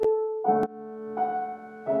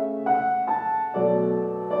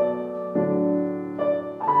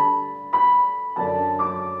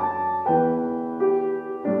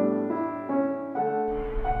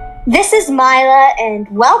This is Mila, and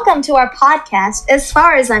welcome to our podcast, As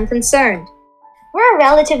Far As I'm Concerned. We're a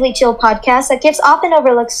relatively chill podcast that gives often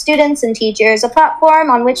overlooked students and teachers a platform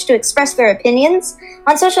on which to express their opinions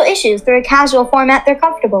on social issues through a casual format they're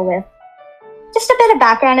comfortable with. Just a bit of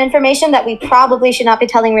background information that we probably should not be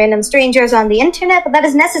telling random strangers on the internet, but that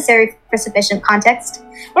is necessary for sufficient context.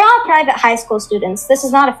 We're all private high school students. This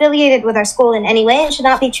is not affiliated with our school in any way and should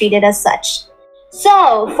not be treated as such.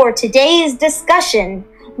 So, for today's discussion,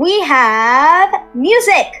 we have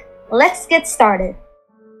music. Let's get started.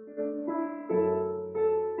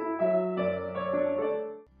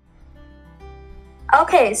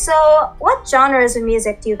 Okay, so what genres of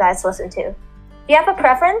music do you guys listen to? Do you have a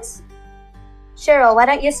preference? Cheryl, why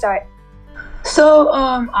don't you start? So,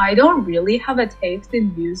 I don't really have a taste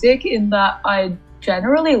in music in that I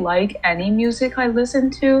generally like any music I listen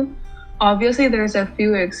to. Obviously, there's a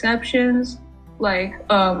few exceptions. Like,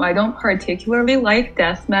 I don't particularly like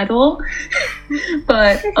death metal.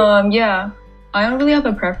 But, yeah, I don't really have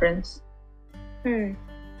a preference.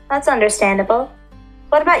 That's understandable.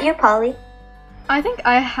 What about you, Polly? I think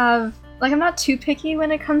I'm not too picky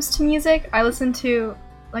when it comes to music. I listen to,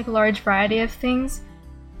 a large variety of things.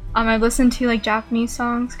 I listen to, Japanese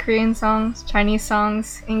songs, Korean songs, Chinese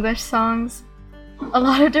songs, English songs. A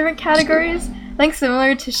lot of different categories. I think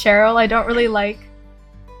similar to Cheryl, I don't really like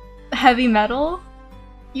heavy metal,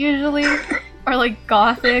 usually, or,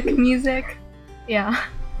 gothic music. Yeah.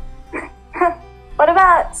 What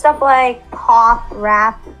about stuff like pop,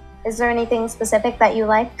 rap? Is there anything specific that you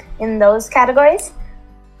like in those categories?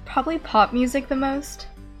 Probably pop music the most.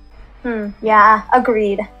 Yeah,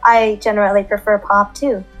 agreed. I generally prefer pop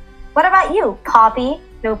too. What about you, Poppy?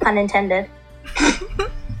 No pun intended.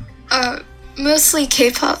 Mostly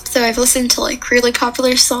K-pop, though I've listened to really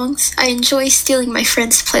popular songs. I enjoy stealing my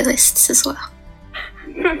friends' playlists as well.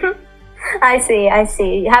 I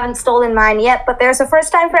see. You haven't stolen mine yet, but there's a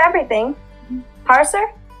first time for everything.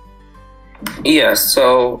 Parser? Yeah,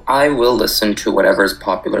 so I will listen to whatever's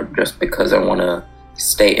popular just because I want to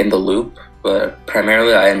stay in the loop, but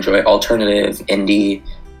primarily I enjoy alternative, indie.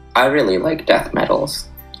 I really like death metals,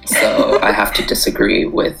 so I have to disagree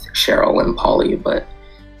with Cheryl and Polly, but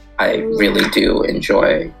I really do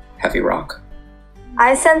enjoy heavy rock.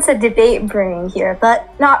 I sense a debate brewing here, but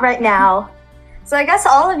not right now. So I guess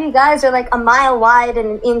all of you guys are a mile wide and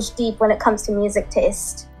an inch deep when it comes to music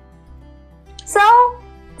taste. So,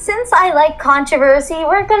 since I like controversy,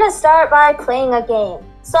 we're going to start by playing a game.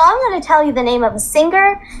 So I'm going to tell you the name of a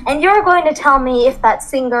singer, and you're going to tell me if that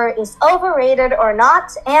singer is overrated or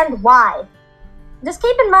not, and why. Just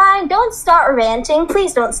keep in mind, don't start ranting.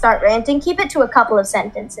 Please don't start ranting. Keep it to a couple of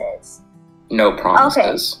sentences. No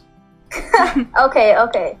promises. Okay.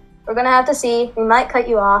 We're going to have to see. We might cut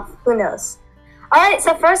you off. Who knows? All right,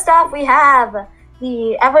 so first off, we have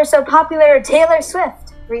the ever so popular Taylor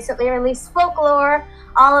Swift. Recently released Folklore.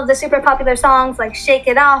 All of the super popular songs like Shake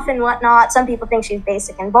It Off and whatnot. Some people think she's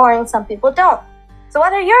basic and boring, some people don't. So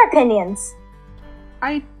what are your opinions?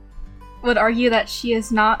 I would argue that she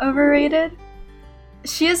is not overrated.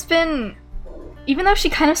 She has been, even though she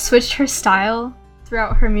kind of switched her style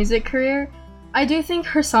throughout her music career, I do think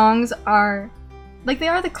her songs are, they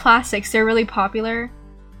are the classics. They're really popular,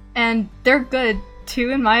 and they're good too,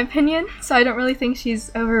 in my opinion, so I don't really think she's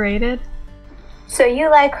overrated. So you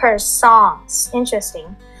like her songs.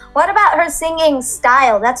 Interesting. What about her singing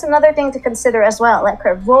style? That's another thing to consider as well, like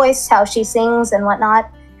her voice, how she sings and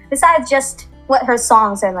whatnot, besides just what her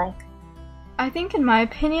songs are like. I think, in my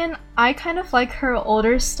opinion, I kind of like her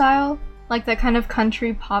older style, like that kind of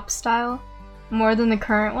country pop style, more than the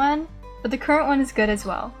current one, but the current one is good as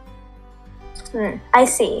well. I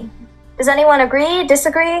see. Does anyone agree,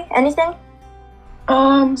 disagree, anything?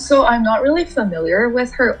 So I'm not really familiar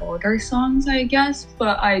with her older songs, I guess,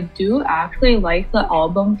 but I do actually like the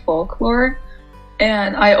album Folklore,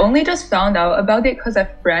 and I only just found out about it because a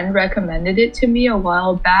friend recommended it to me a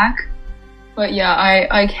while back. But yeah,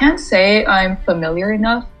 I can't say I'm familiar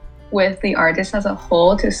enough with the artist as a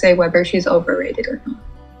whole to say whether she's overrated or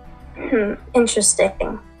not.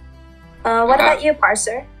 Interesting. What about you,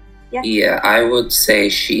 Parser? Yeah, I would say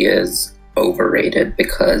she is overrated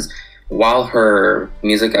because while her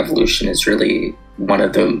music evolution is really one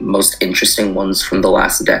of the most interesting ones from the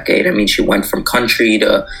last decade, I mean, she went from country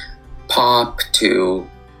to pop to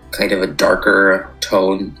kind of a darker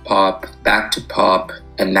tone pop, back to pop,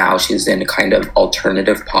 and now she's in a kind of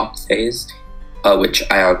alternative pop phase, which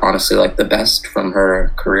I honestly like the best from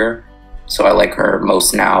her career. So I like her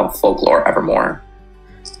most now, Folklore, Evermore.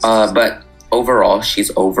 But overall,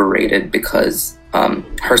 she's overrated because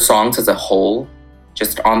her songs as a whole,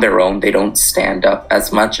 just on their own, they don't stand up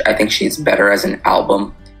as much. I think she's better as an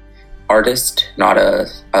album. artist, not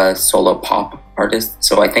a solo pop artist.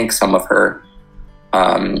 So I think some of her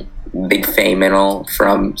big fame and all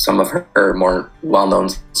from some of her more well-known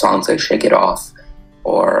songs like Shake It Off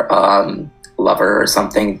or Lover or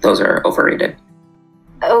something, those are overrated.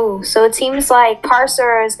 Oh, so it seems like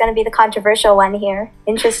Parser is going to be the controversial one here.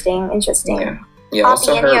 Interesting. Yeah. Poppy,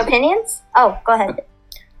 Also any opinions? Oh, go ahead.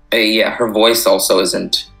 Yeah, her voice also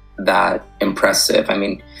isn't that impressive. I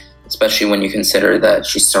mean, especially when you consider that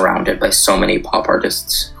she's surrounded by so many pop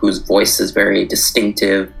artists whose voice is very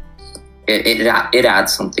distinctive. It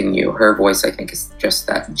adds something new. Her voice, I think, is just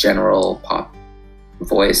that general pop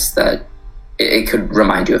voice that it could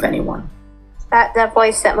remind you of anyone. That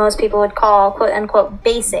voice that most people would call quote unquote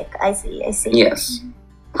basic. I see. Yes.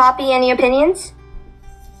 Poppy, any opinions?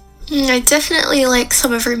 I definitely like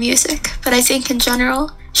some of her music, but I think in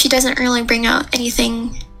general, she doesn't really bring out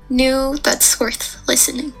anything new that's worth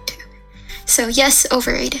listening to. So yes,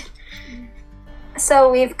 overrated. So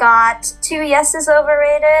we've got 2 yeses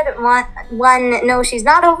overrated, one no she's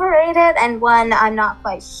not overrated, and one I'm not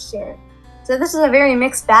quite sure. So this is a very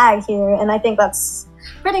mixed bag here, and I think that's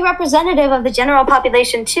pretty representative of the general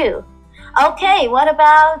population too. Okay, what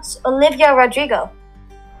about Olivia Rodrigo?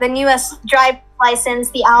 The newest driver's license,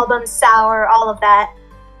 the album Sour, all of that.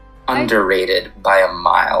 Underrated by a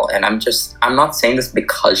mile. And I'm not saying this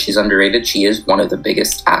because she's underrated. She is one of the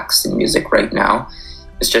biggest acts in music right now.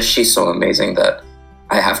 It's just she's so amazing that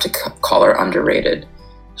I have to call her underrated.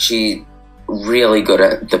 She really good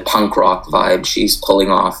at the punk rock vibe she's pulling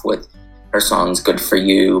off with her songs Good For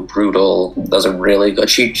You, Brutal. Those are really good.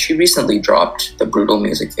 She recently dropped the Brutal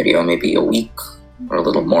music video maybe a week or a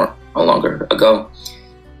little more or longer ago.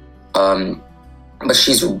 But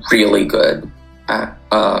she's really good at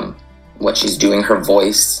what she's doing. Her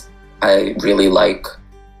voice, I really like.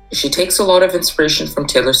 She takes a lot of inspiration from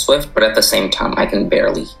Taylor Swift, but at the same time, I can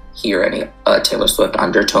barely hear any Taylor Swift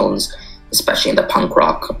undertones, especially in the punk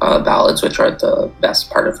rock ballads, which are the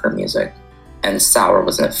best part of her music. And Sour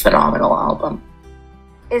was a phenomenal album.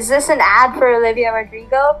 Is this an ad for Olivia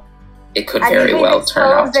Rodrigo? It could very well turn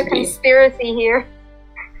out to be. Conspiracy here.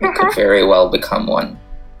 It could very well become one.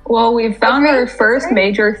 Well, we found our first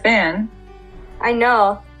major fan. I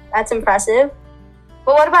know. That's impressive.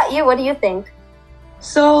 But what about you? What do you think?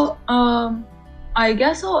 So, I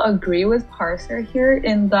guess I'll agree with Parser here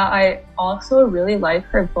in that I also really like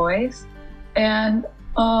her voice. And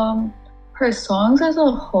her songs as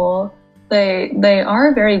a whole, they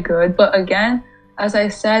are very good. But again, as I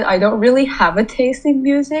said, I don't really have a taste in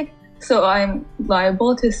music. So I'm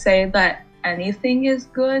liable to say that anything is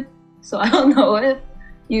good. So I don't know if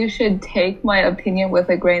you should take my opinion with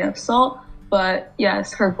a grain of salt. But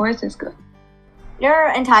yes, her voice is good.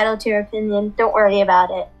 You're entitled to your opinion. Don't worry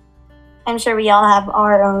about it. I'm sure we all have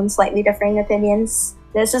our own slightly differing opinions.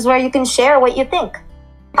 This is where you can share what you think.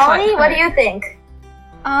 Holly, what do you think?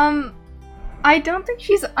 I don't think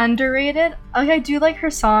she's underrated. Like, I do like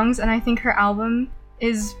her songs, and I think her album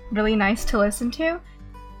is really nice to listen to.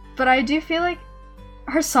 But I do feel like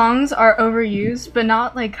her songs are overused, but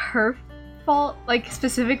not like her fault. Like,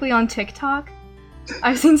 specifically on TikTok,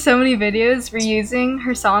 I've seen so many videos reusing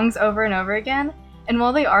her songs over and over again. And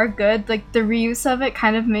while they are good, like, the reuse of it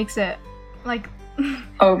kind of makes it, like...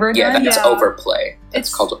 overdone? Yeah, that's overplay.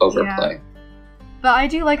 It's called overplay. Yeah. But I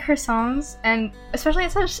do like her songs, and especially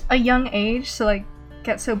at such a young age, to, like,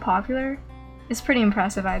 get so popular is pretty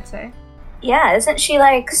impressive, I'd say. Yeah, isn't she,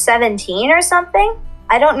 like, 17 or something?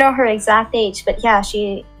 I don't know her exact age, but yeah,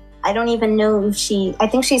 I don't even know if I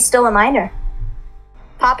think she's still a minor.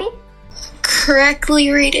 Poppy?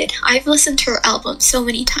 Correctly rated. I've listened to her album so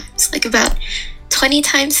many times, like about 20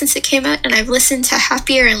 times since it came out, and I've listened to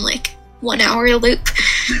Happier in like 1 hour loop.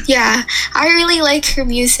 Yeah, I really like her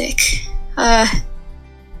music.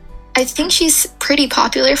 I think she's pretty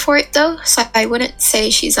popular for it though, so I wouldn't say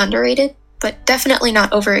she's underrated, but definitely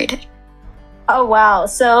not overrated. Oh wow,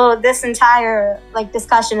 so this entire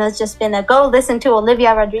discussion has just been a go listen to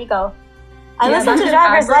Olivia Rodrigo. I listened to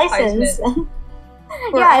Driver's License.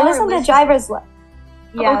 Yeah, I listened to Driver's License.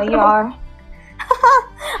 Yeah, you are.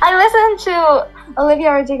 I listened to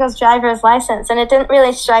Olivia Rodrigo's Driver's License, and it didn't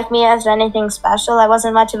really strike me as anything special. I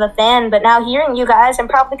wasn't much of a fan, but now hearing you guys, I'm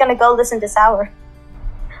probably going to go listen to Sour.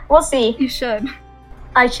 We'll see. You should.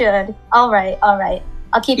 I should. All right.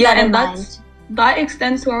 I'll keep that in mind. That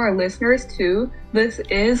extends to our listeners too. This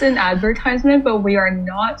is an advertisement, but we are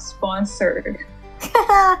not sponsored.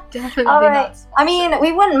 Definitely all right. not. I mean,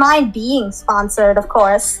 we wouldn't mind being sponsored, of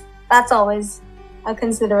course. That's always a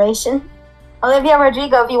consideration. Olivia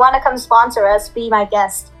Rodrigo, if you want to come sponsor us, be my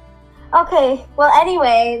guest. Okay, well,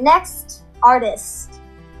 anyway, next artist.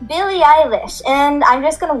 Billie Eilish. And I'm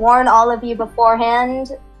just gonna warn all of you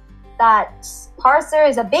beforehand that Parser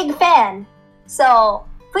is a big fan. So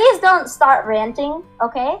please don't start ranting,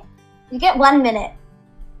 okay? You get 1 minute.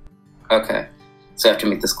 Okay, so I have to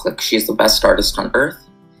make this click. She is the best artist on earth,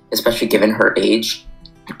 especially given her age.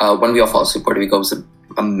 When We All Fall Asleep, Where Do We Go is an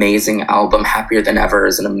amazing album. Happier Than Ever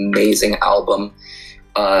is an amazing album.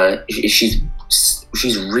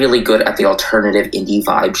 She's really good at the alternative indie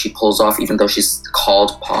vibe she pulls off, even though she's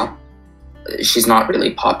called pop. She's not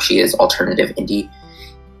really pop, she is alternative indie.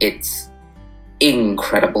 It's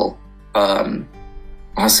incredible.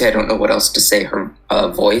 Honestly, I don't know what else to say. Her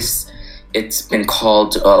voice, it's been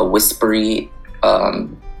called whispery.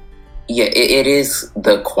 It is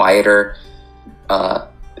the quieter.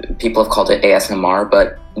 People have called it ASMR,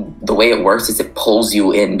 but the way it works is it pulls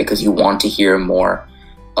you in because you want to hear more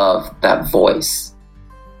of that voice.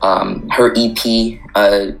 Her EP,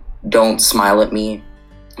 Don't Smile at Me,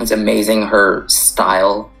 it's amazing. Her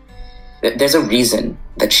style. There's a reason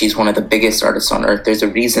that she's one of the biggest artists on earth. There's a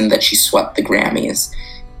reason that she swept the Grammys.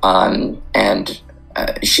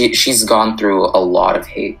 She's gone through a lot of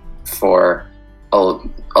hate for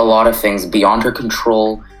a lot of things beyond her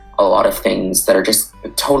control, a lot of things that are just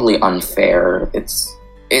totally unfair.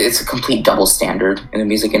 It's a complete double standard in the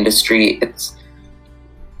music industry.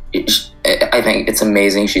 I think it's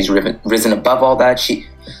amazing. She's risen above all that. She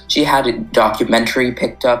had a documentary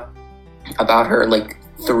picked up about her like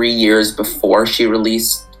 3 years before she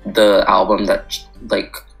released the album that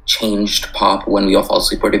like changed pop, When We All Fall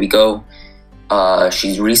Asleep, Where Do We Go.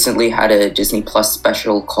 She's recently had a Disney Plus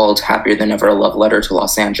special called Happier Than Ever, A Love Letter to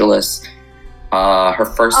Los Angeles. Her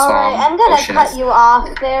first song, Alright, I'm gonna Ocean cut is- you off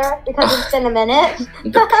there because it's been a minute.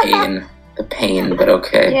 the pain, but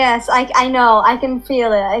okay. Yes, I know. I can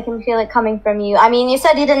feel it. I can feel it coming from you. I mean, you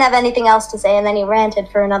said you didn't have anything else to say, and then you ranted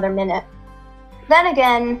for another minute. Then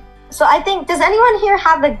again, so I think, does anyone here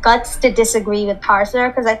have the guts to disagree with Parser?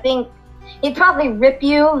 Because I think he'd probably rip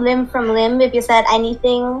you limb from limb if you said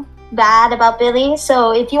anything bad about Billie.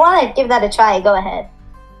 So if you want to give that a try, go ahead.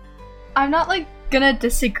 I'm not like gonna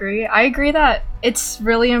disagree. I agree that it's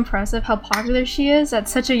really impressive how popular she is at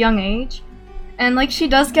such a young age. And like she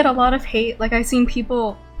does get a lot of hate. Like I've seen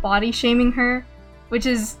people body shaming her, which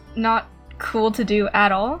is not cool to do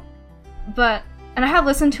at all. And I have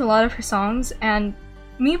listened to a lot of her songs, and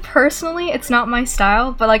me personally, it's not my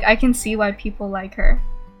style, but like I can see why people like her.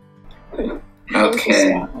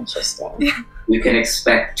 Okay. Interesting. You can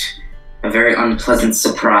expect a very unpleasant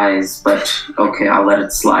surprise, but okay, I'll let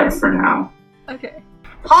it slide for now. Okay.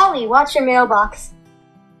 Polly, watch your mailbox.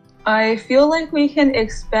 I feel like we can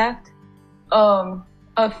expect a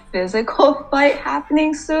physical fight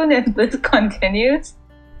happening soon if this continues.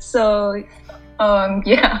 So,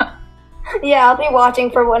 yeah. Yeah, I'll be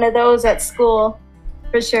watching for one of those at school,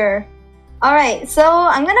 for sure. Alright, so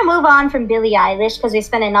I'm gonna move on from Billie Eilish because we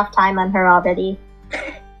spent enough time on her already.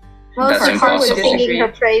 That's Mostly Parser impossible. singing her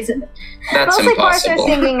praises. That's Mostly Parser impossible.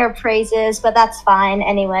 singing her praises, but that's fine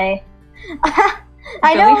anyway.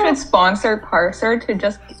 I Billie know. should sponsor Parser to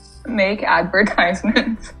just make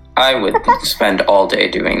advertisements. I would spend all day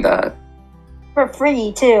doing that For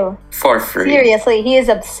free, too. for free. Seriously, he is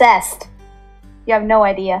obsessed. You have no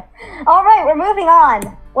idea. Alright, we're moving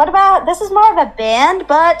on. What about, this is more of a band,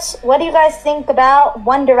 but what do you guys think about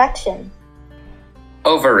One Direction?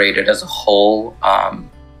 Overrated as a whole.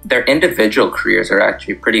 Their individual careers are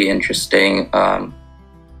actually pretty interesting.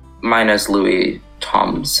 Minus Louis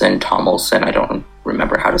Tomlinson. I don't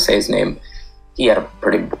remember how to say his name. He had a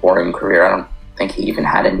pretty boring career. I don't think he even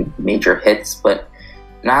had any major hits. But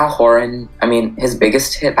Niall Horan, I mean, his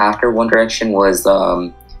biggest hit after One Direction was,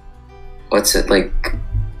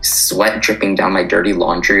 Sweat Dripping Down My Dirty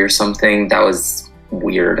Laundry or something. That was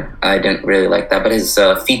weird. I didn't really like that. But his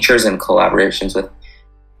features and collaborations with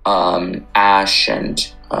Ash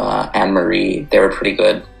and Anne-Marie, they were pretty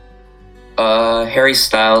good. Harry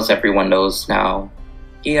Styles, everyone knows now.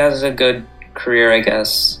 He has a good career, I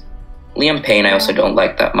guess. Liam Payne, I also don't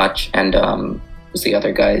like that much. And who's the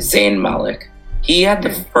other guy? Zayn Malik. He had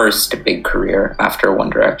the first big career after One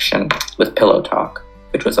Direction with Pillow Talk,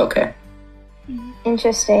 which was okay.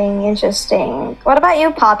 Interesting. What about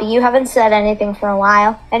you, Poppy? You haven't said anything for a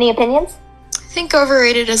while. Any opinions? I think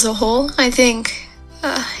overrated as a whole. I think,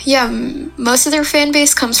 most of their fan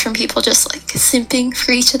base comes from people just like simping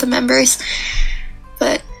for each of the members,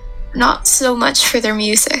 but not so much for their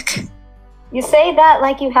music. You say that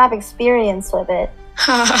like you have experience with it.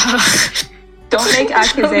 Don't make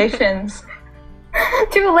accusations.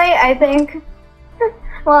 Too late, I think.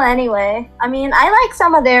 Well, anyway, I mean, I like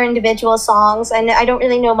some of their individual songs, and I don't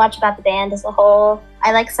really know much about the band as a whole.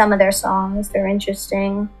 I like some of their songs. They're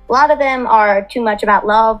interesting. A lot of them are too much about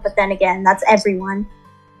love, but then again, that's everyone.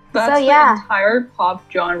 That's So, yeah. the entire pop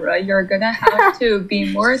genre. You're gonna have to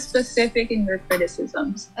be more specific in your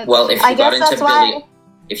criticisms. Well, if I you got guess into that's why.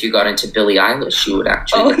 if you got into Billie Eilish, you would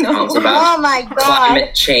actually get songs Oh about my god.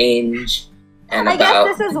 climate change and I guess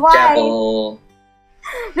about this is why- devil.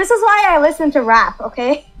 This is why I listen to rap,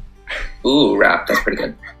 okay? Ooh, rap. That's pretty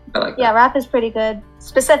good. I like Yeah, that. rap is pretty good.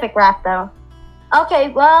 Specific rap, though. Okay,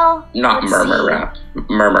 well. Not let's murmur see. rap.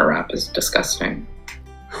 Murmur rap is disgusting.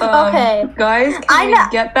 Okay. Guys, I can know-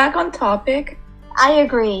 we get back on topic? I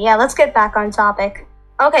agree. Yeah, let's get back on topic.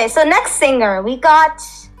 Okay, so next singer, we got.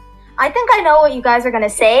 I think I know what you guys are gonna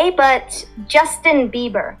say, but Justin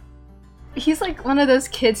Bieber. He's like one of those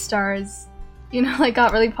kid stars, you know, like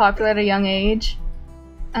got really popular at a young age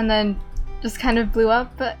and then just kind of blew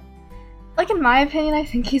up. But, like, in my opinion, I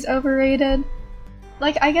think he's overrated.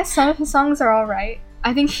 Like, I guess some of his songs are alright.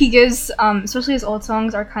 I think he gives, especially his old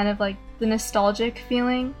songs, are kind of like the nostalgic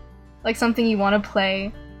feeling. Like something you want to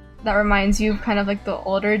play that reminds you of kind of like the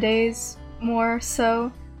older days more so.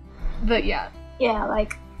 But yeah. Yeah,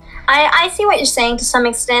 like. I see what you're saying to some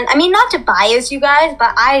extent. I mean, not to bias you guys,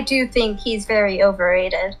 but I do think he's very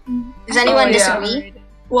overrated. Does anyone yeah. disagree?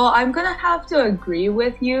 Well, I'm gonna have to agree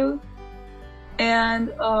with you.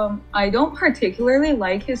 And I don't particularly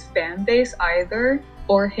like his fan base either,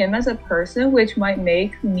 or him as a person, which might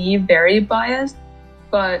make me very biased.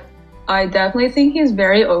 But I definitely think he's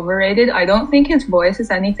very overrated. I don't think his voice is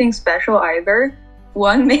anything special either.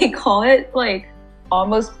 One may call it, like,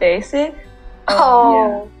 almost basic.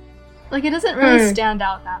 Oh. Like, it doesn't really stand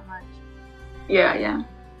out that much. Yeah.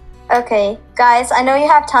 Okay, guys, I know you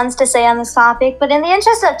have tons to say on this topic, but in the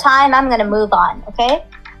interest of time, I'm gonna move on, okay?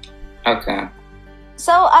 Okay.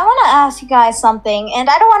 So, I want to ask you guys something, and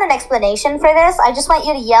I don't want an explanation for this. I just want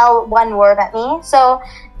you to yell one word at me. So,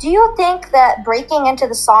 do you think that breaking into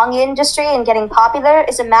the song industry and getting popular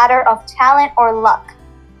is a matter of talent or luck?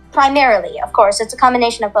 Primarily, of course, it's a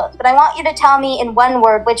combination of both. But I want you to tell me in one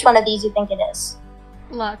word which one of these you think it is.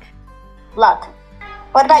 Luck. Luck.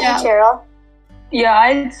 What about Yeah. you, Cheryl? Yeah,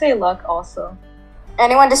 I'd say luck also.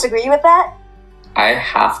 Anyone disagree with that? I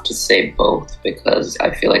have to say both because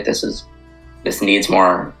I feel like this needs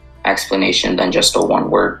more explanation than just a one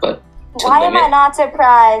word, but to Why am I limit. not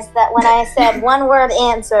surprised that when I said one word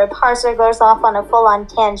answer, Parser goes off on a full on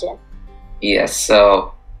tangent? Yes,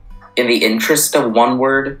 so in the interest of one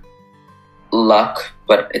word, luck,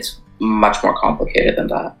 but it's much more complicated than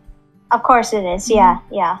that. Of course it is, yeah.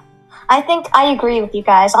 I think I agree with you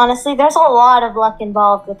guys. Honestly, there's a lot of luck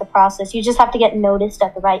involved with the process. You just have to get noticed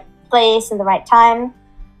at the right place and the right time.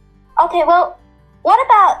 Okay, well, what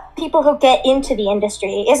about people who get into the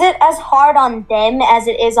industry? Is it as hard on them as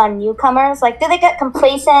it is on newcomers? Like, do they get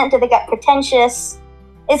complacent? Do they get pretentious?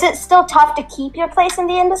 Is it still tough to keep your place in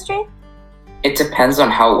the industry? It depends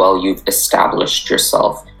on how well you've established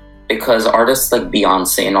yourself. Because artists like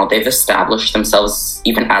Beyonce and all, they've established themselves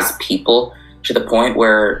even as people to the point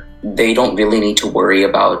where they don't really need to worry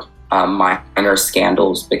about minor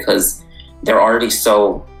scandals because they're already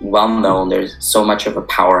so well known. There's so much of a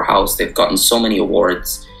powerhouse. They've gotten so many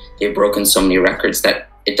awards. They've broken so many records that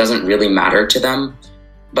it doesn't really matter to them.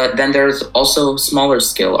 But then there's also smaller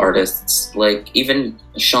scale artists like even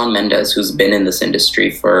Shawn Mendes, who's been in this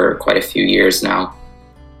industry for quite a few years now.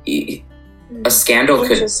 A scandal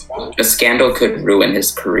could ruin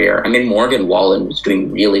his career. I mean, Morgan Wallen was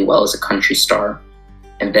doing really well as a country star,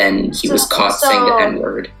 and then he was caught saying the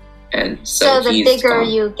N-word. And so the he's bigger gone.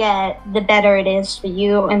 you get, the better it is for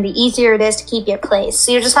you, and the easier it is to keep your place.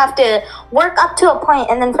 So you just have to work up to a point,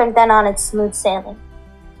 and then from then on, it's smooth sailing.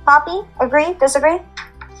 Poppy, agree? Disagree?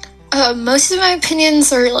 Most of my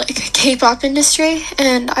opinions are like K-pop industry,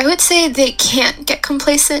 and I would say they can't get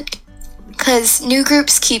complacent because new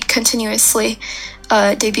groups keep continuously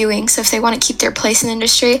debuting, so if they want to keep their place in the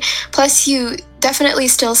industry, plus you definitely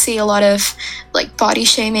still see a lot of like body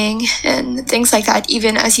shaming and things like that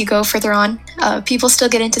even as you go further on. People still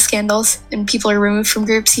get into scandals and people are removed from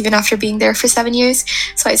groups even after being there for 7 years,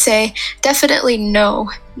 so I'd say definitely no,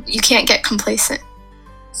 you can't get complacent.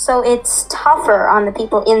 So it's tougher on the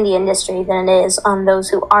people in the industry than it is on those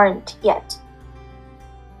who aren't yet.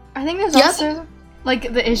 I think there's Yep. also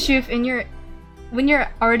like the issue if when you're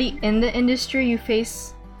already in the industry, you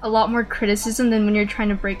face a lot more criticism than when you're trying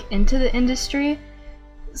to break into the industry.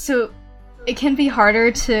 So it can be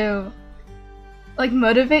harder to like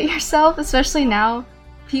motivate yourself, especially now.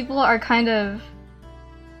 People are kind of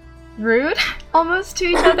rude almost to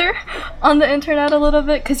each other on the internet a little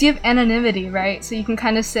bit because you have anonymity, right? So you can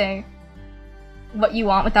kind of say what you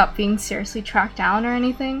want without being seriously tracked down or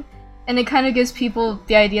anything. and it kind of gives people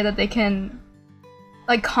the idea that they can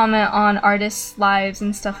like comment on artists' lives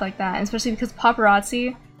and stuff like that, and especially because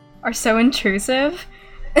paparazzi are so intrusive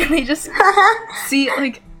and they just see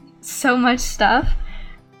like so much stuff,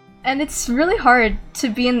 and it's really hard to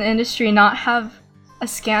be in the industry and not have a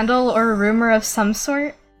scandal or a rumor of some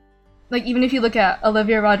sort. Like, even if you look at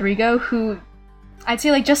Olivia Rodrigo, who I'd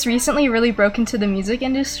say like just recently really broke into the music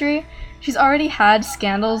industry, she's already had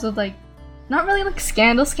scandals with like, not really like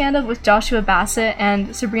scandal with Joshua Bassett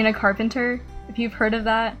and Sabrina Carpenter, if you've heard of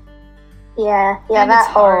that. Yeah, And that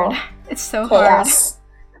it's hard. whole It's so hard. chaos.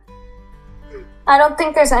 I don't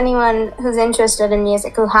think there's anyone who's interested in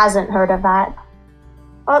music who hasn't heard of that.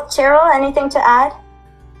 Well, Cheryl, anything to add?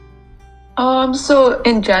 So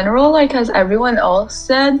in general, like as everyone else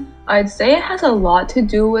said, I'd say it has a lot to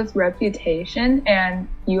do with reputation and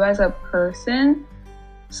you as a person.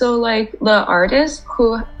 So like the artists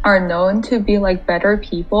who are known to be like better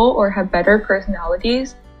people or have better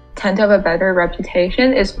personalities tend to have a better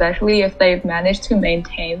reputation, especially if they've managed to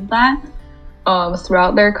maintain that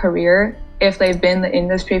throughout their career, if they've been in the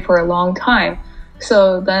industry for a long time.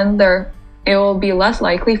 So then it will be less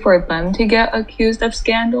likely for them to get accused of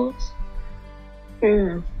scandals.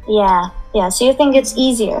 Yeah. So you think it's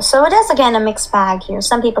easier. So it is, again, a mixed bag here.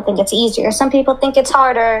 Some people think it's easier. Some people think it's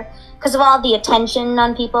harder because of all the attention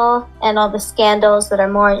on people and all the scandals that are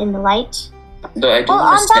more in the light. Though I do Well,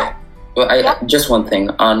 on understand. Yep. Just one thing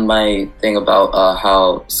on my thing about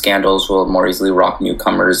how scandals will more easily rock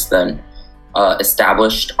newcomers than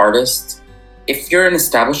established artists. If you're an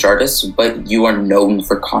established artist, but you are known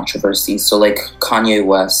for controversy, so like Kanye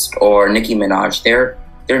West or Nicki Minaj, they're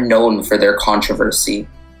known for their controversy.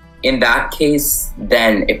 In that case,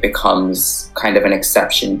 then it becomes kind of an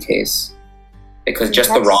exception case because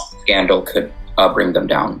just the wrong scandal could bring them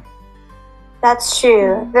down. That's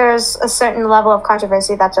true. There's a certain level of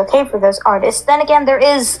controversy that's okay for those artists. Then again, there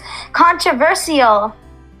is controversial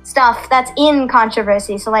stuff that's in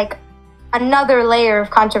controversy. So like another layer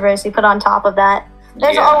of controversy put on top of that.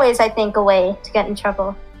 There's Yeah. always, I think, a way to get in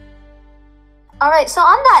trouble. All right, so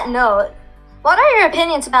on that note, what are your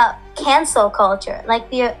opinions about cancel culture? Like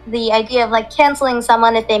the idea of like canceling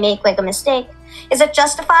someone if they make like a mistake. Is it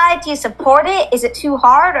justified? Do you support it? Is it too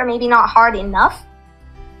hard or maybe not hard enough?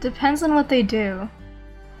 Depends on what they do.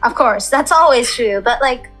 Of course, that's always true. But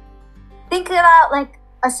like, think about like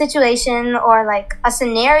a situation or like a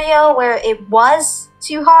scenario where it was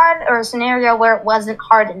too hard or a scenario where it wasn't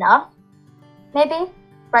hard enough. Maybe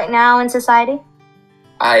right now in society.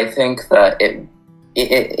 I think that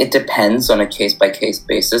it depends on a case-by-case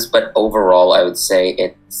basis, but overall, I would say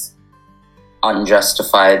it's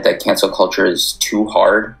unjustified that cancel culture is too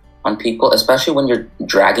hard on people, especially when you're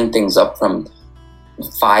dragging things up from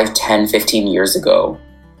 5, 10, 15 years ago,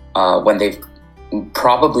 when they've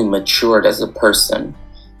probably matured as a person.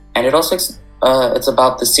 And it also, it's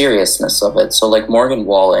about the seriousness of it. So like Morgan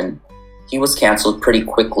Wallen, he was canceled pretty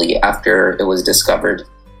quickly after it was discovered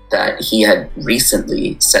that he had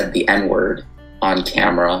recently said the N-word on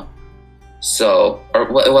camera. So,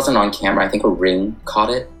 well, it wasn't on camera, I think a Ring caught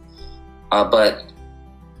it. But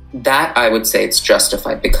that, I would say it's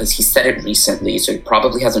justified because he said it recently, so he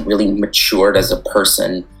probably hasn't really matured as a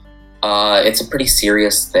person. It's a pretty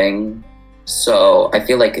serious thing. So I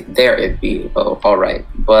feel like there it'd be, all right.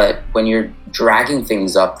 But when you're dragging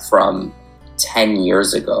things up from 10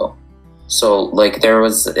 years ago, so like there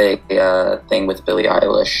was a thing with Billie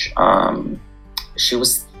Eilish. She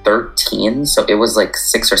was 13, so it was like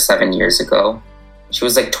 6 or 7 years ago. She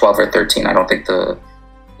was like 12 or 13. I don't think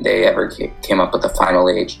they ever came up with the final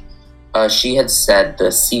age. She had said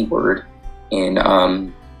the C word in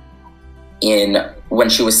when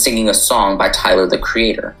she was singing a song by Tyler, the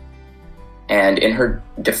Creator. And in her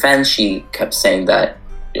defense, she kept saying that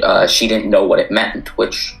she didn't know what it meant,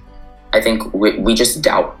 which I think we just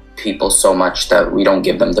doubt people so much that we don't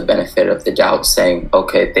give them the benefit of the doubt, saying,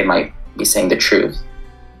 okay, they might be saying the truth.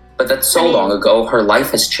 But that's so long ago. Her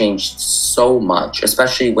life has changed so much,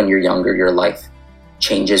 especially when you're younger, your life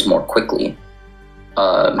changes more quickly.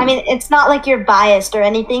 I mean, it's not like you're biased or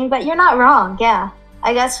anything, but you're not wrong, yeah.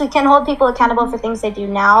 I guess we can hold people accountable for things they do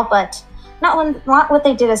now, but not what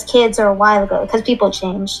they did as kids or a while ago, because people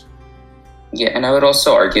change. Yeah, and I would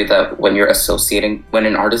also argue that when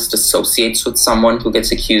an artist associates with someone who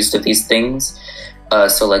gets accused of these things,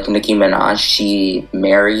 so like Nicki Minaj, she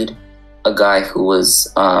married a guy who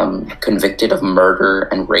was convicted of murder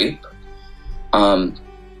and rape.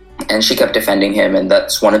 And she kept defending him, and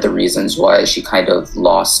that's one of the reasons why she kind of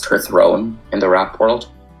lost her throne in the rap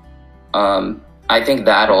world. I think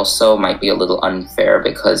that also might be a little unfair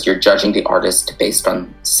because you're judging the artist based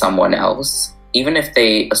on someone else even if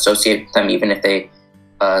they associate them, even if they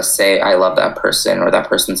say, I love that person or that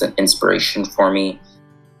person's an inspiration for me,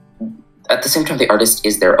 at the same time, the artist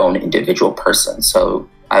is their own individual person. So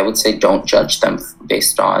I would say don't judge them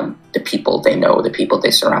based on the people they know, the people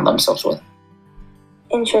they surround themselves with.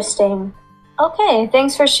 Interesting. Okay,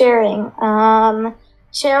 thanks for sharing.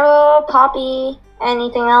 Cheryl, Poppy,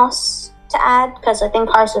 anything else to add? Because I think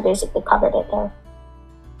Parsa basically covered it there.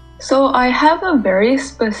 So I have a very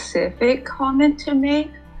specific comment to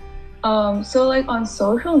make. So like on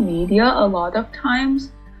social media, a lot of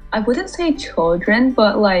times, I wouldn't say children,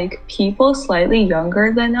 but like people slightly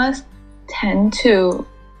younger than us tend to,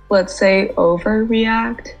 let's say,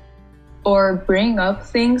 overreact or bring up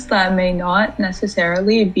things that may not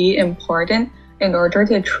necessarily be important in order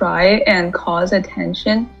to try and cause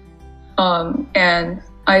attention. And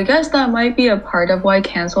I guess that might be a part of why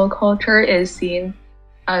cancel culture is seen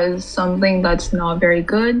as something that's not very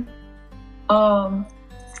good.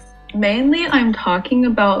 Mainly I'm talking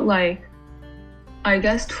about like, I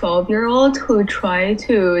guess 12-year-olds who try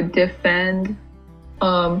to defend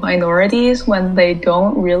minorities when they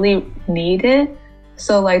don't really need it.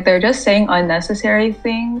 So like they're just saying unnecessary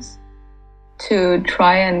things to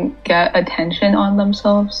try and get attention on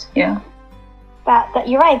themselves. Yeah. That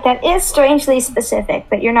you're right. That is strangely specific,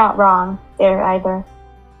 but you're not wrong there either.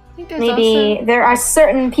 I think there's Maybe also, there are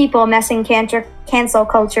certain people messing cancel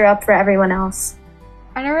culture up for everyone else.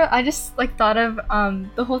 I just like thought of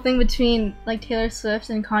the whole thing between like Taylor Swift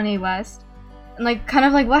and Kanye West, and like kind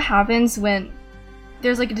of like what happens when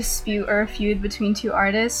there's like a dispute or a feud between two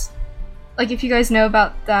artists. Like if you guys know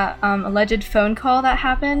about that alleged phone call that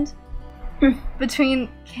happened between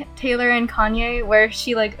Taylor and Kanye, where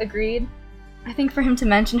she like agreed, I think, for him to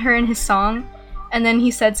mention her in his song, and then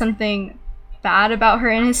he said something bad about her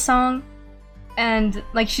in his song, and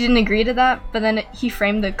like she didn't agree to that, but then he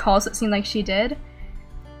framed the call so it seemed like she did.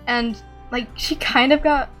 And like she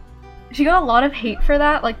got a lot of hate for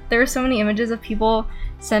that. Like there were so many images of people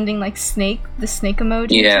sending like the snake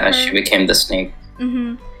emoji. Yeah, to her. she became the snake.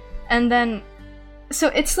 And then, so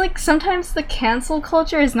it's like sometimes the cancel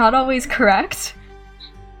culture is not always correct.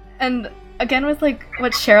 And again, with like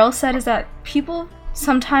what Cheryl said, is that people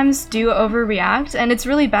sometimes do overreact, and it's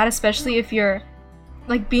really bad, especially if you're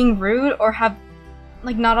like being rude or have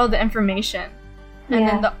like not all the information. And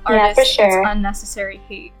then the artist for sure. gets unnecessary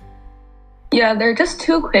hate. Yeah, they're just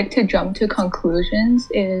too quick to jump to conclusions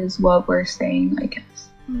is what we're saying, I guess.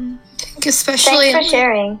 Especially Thanks for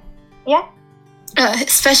sharing. Yeah.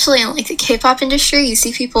 Especially in like the K-pop industry, you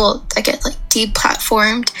see people that get like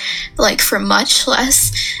deplatformed like for much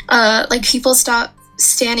less. Like people stop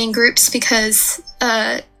standing groups because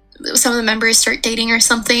some of the members start dating or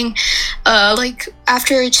something. Like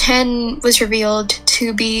after Chen was revealed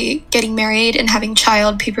to be getting married and having a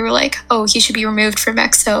child, people were like, oh, he should be removed from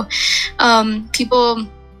EXO. People,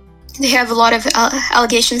 they have a lot of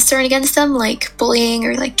allegations thrown against them, like bullying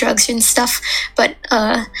or like drugs and stuff, but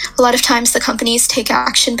a lot of times the companies take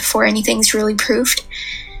action before anything's really proved.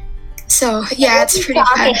 So yeah, it's pretty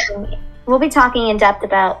bad. We'll be talking in depth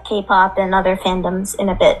about K-pop and other fandoms in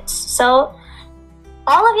a bit. So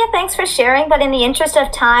all of you, thanks for sharing, but in the interest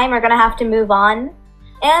of time, we're going to have to move on.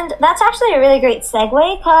 And that's actually a really great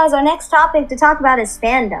segue, because our next topic to talk about is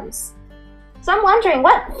fandoms. So I'm wondering,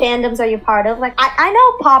 what fandoms are you part of? Like, I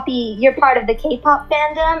know, Poppy, you're part of the K-pop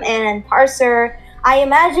fandom, and Parser, I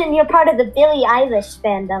imagine you're part of the Billie Eilish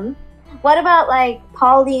fandom. What about, like,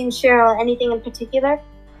 Polly and Cheryl? Anything in particular?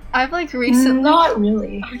 I've like recently... Not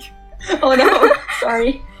really. Oh no,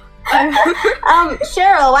 sorry.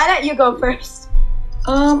 Cheryl, why don't you go first?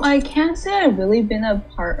 I can't say I've really been a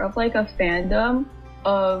part of like a fandom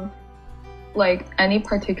of like any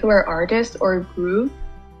particular artist or group,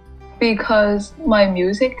 because my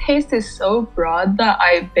music taste is so broad that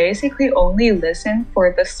I basically only listen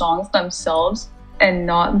for the songs themselves and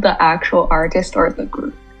not the actual artist or the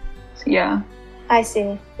group. So yeah. I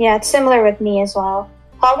see. Yeah, it's similar with me as well.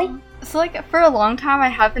 Polly? So like for a long time I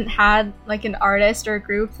haven't had like an artist or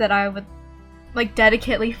group that I would like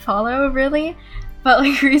dedicatedly follow, really. But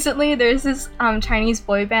like recently there's this Chinese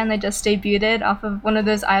boy band that just debuted off of one of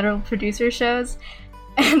those idol producer shows,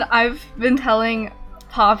 and I've been telling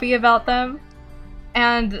Poppy about them,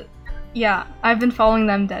 and yeah, I've been following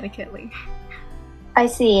them dedicatedly. I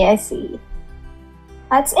see.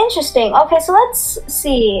 That's interesting. Okay, so let's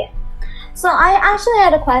see. So I actually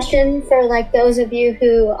had a question for like those of you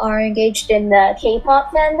who are engaged in the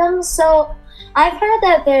K-pop fandom. So I've heard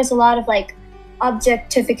that there's a lot of like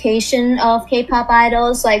objectification of K-pop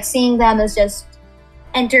idols, like seeing them as just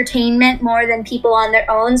entertainment more than people on their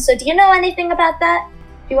own. So do you know anything about that?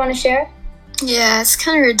 Do you want to share? Yeah, it's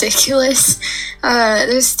kind of ridiculous.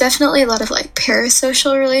 There's definitely a lot of like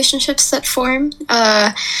parasocial relationships that form,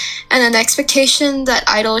 and an expectation that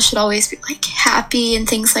idols should always be like happy and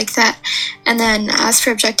things like that. And then as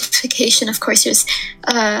for objectification, of course, there's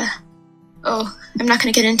I'm not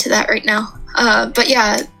going to get into that right now. But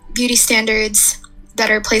yeah, beauty standards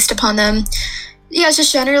that are placed upon them. Yeah, it's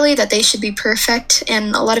just generally that they should be perfect,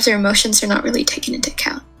 and a lot of their emotions are not really taken into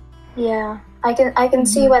account. Yeah, I can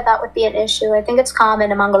see why that would be an issue. I think it's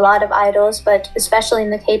common among a lot of idols, but especially in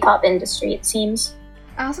the K-pop industry, it seems.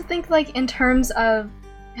 I also think, like, in terms of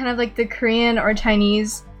kind of like the Korean or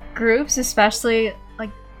Chinese groups, especially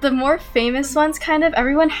like the more famous ones, kind of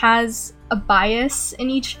everyone has a bias in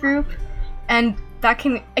each group, and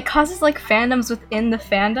it causes like fandoms within the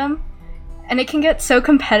fandom, and it can get so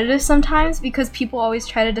competitive sometimes because people always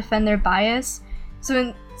try to defend their bias.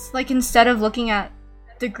 So it's like instead of looking at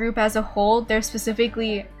the group as a whole, they're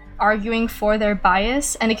specifically arguing for their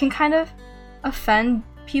bias, and it can kind of offend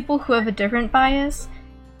people who have a different bias,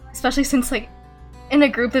 especially since like in a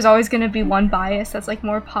group there's always going to be one bias that's like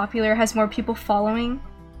more popular, has more people following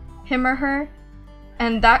him or her,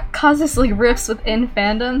 and that causes like rifts within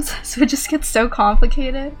fandoms, so it just gets so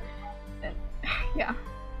complicated. Yeah.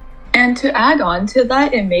 And to add on to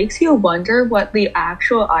that, it makes you wonder what the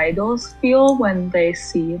actual idols feel when they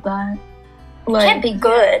see that. Like, can't be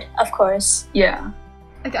good, of course. Yeah.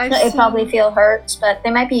 Like they probably feel hurt, but they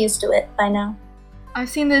might be used to it by now. I've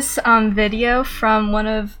seen this video from one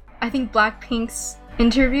of, I think, Blackpink's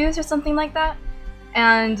interviews or something like that.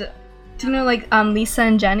 And do you know, like, Lisa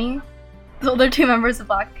and Jennie? They're two members of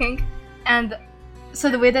Blackpink. And so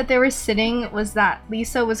the way that they were sitting was that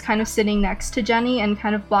Lisa was kind of sitting next to Jennie and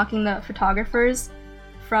kind of blocking the photographers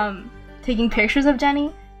from taking pictures of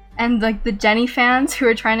Jennie. And like the Jennie fans who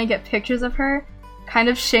were trying to get pictures of her kind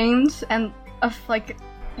of shamed and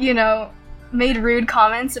made rude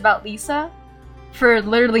comments about Lisa for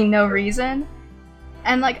literally no reason.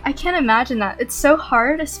 And like I can't imagine that. It's so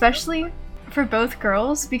hard, especially for both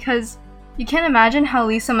girls, because you can't imagine how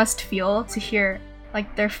Lisa must feel to hear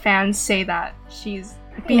like their fans say that she's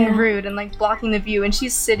being rude and like blocking the view, and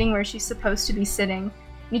she's sitting where she's supposed to be sitting.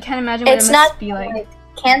 You can't imagine what it must be like.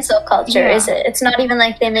 Cancel culture, is it? It's not even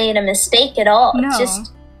like they made a mistake at all. No. It's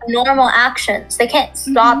just normal actions. They can't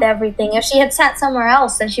stop everything. If she had sat somewhere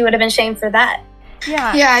else, then she would have been shamed for that.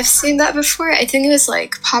 Yeah, I've seen that before. I think it was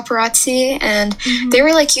like paparazzi, and they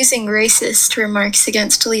were like using racist remarks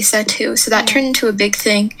against Lisa too, so that turned into a big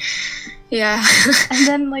thing. Yeah. And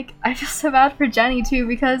then like I feel so bad for Jennie too,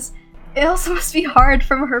 because it also must be hard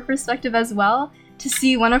from her perspective as well to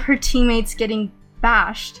see one of her teammates getting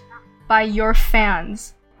bashed by your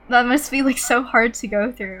fans. That must be like so hard to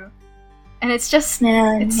go through, and it's just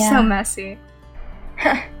so messy.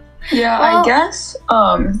 Yeah, well, I guess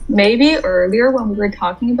maybe earlier when we were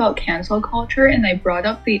talking about cancel culture and I brought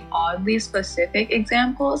up the oddly specific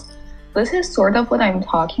examples, this is sort of what I'm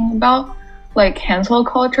talking about, like cancel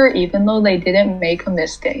culture even though they didn't make a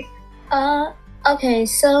mistake. Okay,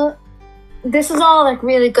 so this is all like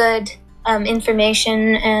really good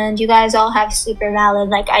information, and you guys all have super valid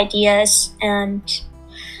like ideas, and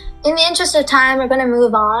in the interest of time we're going to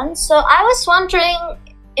move on. So I was wondering,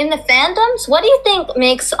 in the fandoms, what do you think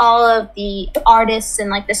makes all of the artists and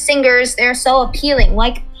like the singers, they're so appealing?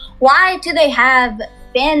 Like, why do they have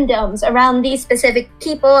fandoms around these specific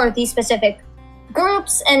people or these specific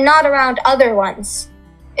groups and not around other ones?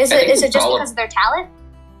 Is it just because of their talent?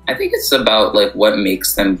 I think it's about like what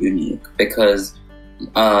makes them unique, because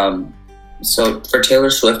so for Taylor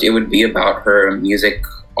Swift, it would be about her music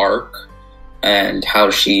arc and how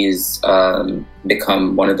she's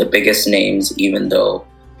become one of the biggest names, even though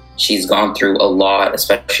she's gone through a lot,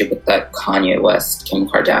 especially with that Kanye West, Kim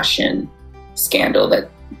Kardashian scandal that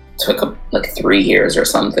took like 3 years or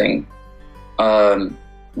something.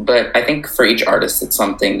 But I think for each artist, it's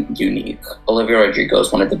something unique. Olivia Rodrigo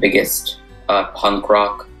is one of the biggest punk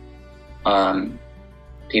rock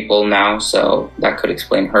people now, so that could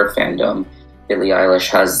explain her fandom. Billie Eilish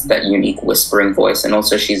has that unique whispering voice, and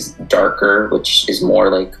also she's darker, which is more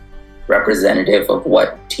like representative of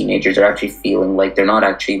what teenagers are actually feeling. Like they're not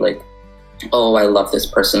actually like, oh, I love this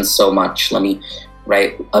person so much, let me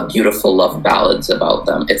write a beautiful love ballads about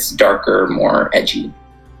them. It's darker, more edgy.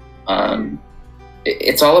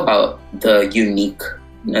 It's all about the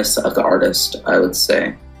uniqueness of the artist, I would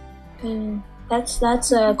say.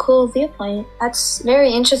 That's a cool viewpoint. That's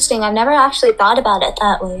very interesting. I've never actually thought about it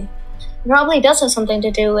that way. It probably does have something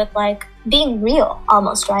to do with like being real,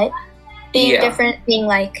 almost, right? Being different, being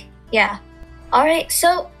like, All right,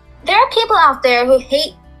 so there are people out there who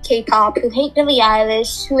hate K-pop, who hate Billie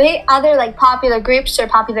Eilish, who hate other like popular groups or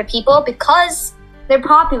popular people because they're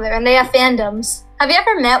popular and they have fandoms. Have you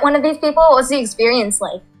ever met one of these people? What's the experience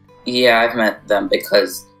like? Yeah, I've met them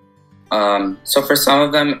because, so for some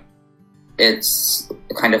of them, it's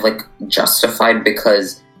kind of like justified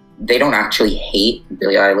because they don't actually hate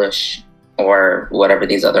Billie Eilish or whatever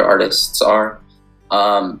these other artists are,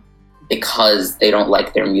 because they don't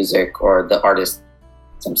like their music or the artists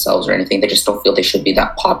themselves or anything. They just don't feel they should be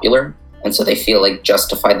that popular. And so they feel like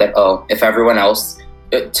justified that, oh, if everyone else,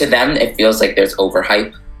 to them, it feels like there's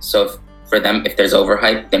overhype. So for them, if there's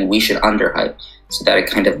overhype, then we should underhype so that it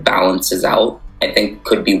kind of balances out, I think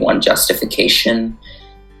could be one justification.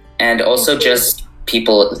 And also just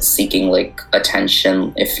people seeking like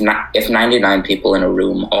attention. If 99 people in a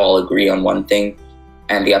room all agree on one thing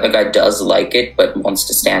and the other guy does like it but wants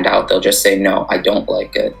to stand out, they'll just say, no, I don't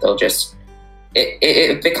like it. They'll just,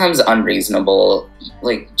 it becomes unreasonable.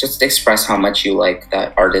 Like, just express how much you like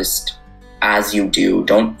that artist as you do.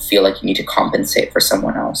 Don't feel like you need to compensate for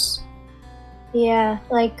someone else. Yeah,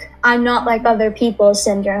 like, I'm not like other people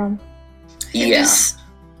syndrome. Yeah.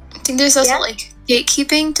 I think there's also like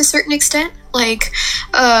gatekeeping to a certain extent. Like,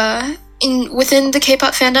 within the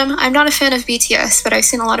K-pop fandom, I'm not a fan of BTS, but I've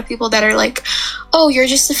seen a lot of people that are like, oh, you're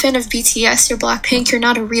just a fan of BTS, you're Blackpink, you're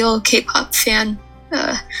not a real K-pop fan.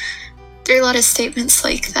 There are a lot of statements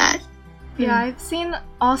like that. Yeah, I've seen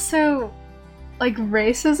also like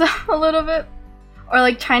racism a little bit, or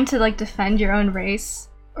like trying to like defend your own race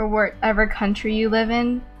or whatever country you live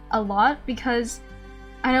in a lot, because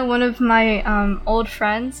I know one of my old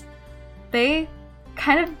friends, they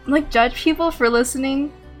kind of like judge people for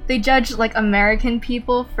listening. They judge like American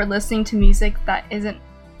people for listening to music that isn't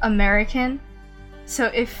American. So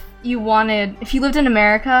if you lived in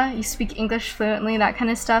America, you speak English fluently, that kind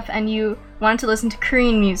of stuff, and you wanted to listen to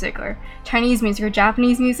Korean music or Chinese music or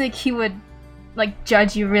Japanese music, he would like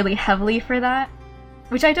judge you really heavily for that,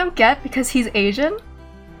 which I don't get because he's Asian.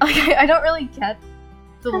 Like, I don't really get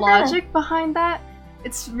the logic behind that.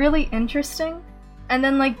 It's really interesting. And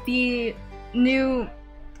then like the new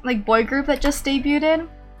like boy group that just debuted,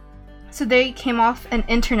 so they came off an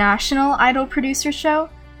international idol producer show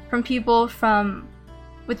with people from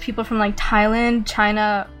like Thailand,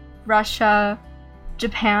 China, Russia,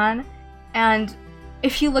 Japan. And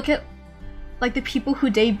if you look at like the people who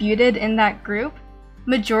debuted in that group,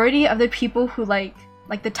 majority of the people who like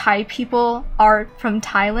the Thai people are from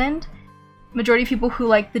Thailand. Majority of people who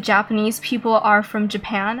like the Japanese people are from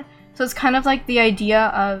Japan. So it's kind of like the idea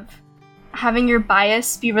of having your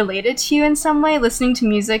bias be related to you in some way, listening to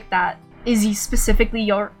music that is specifically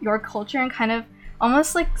your culture, and kind of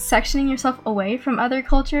almost like sectioning yourself away from other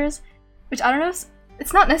cultures, which I don't know,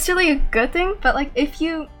 it's not necessarily a good thing, but like if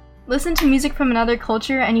you listen to music from another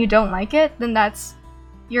culture and you don't like it, then that's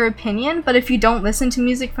your opinion. But if you don't listen to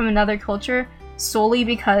music from another culture solely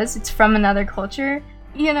because it's from another culture,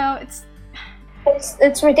 you know, it's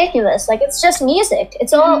ridiculous. Like, it's just music.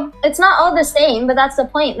 It's all it's not all the same, but that's the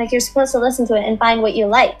point. Like, you're supposed to listen to it and find what you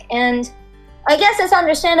like. And I guess it's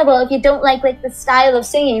understandable if you don't like the style of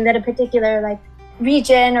singing that a particular like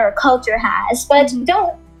region or culture has, but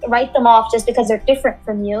don't write them off just because they're different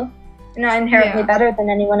from you. They're not inherently better than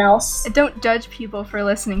anyone else. Don't judge people for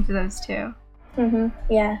listening to those too.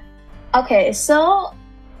 Yeah. Okay, so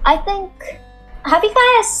I think, have you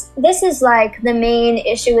guys, this is like the main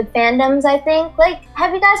issue with fandoms, I think. Like,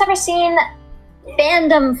 have you guys ever seen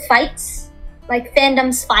fandom fights? Like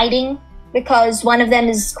fandoms fighting because one of them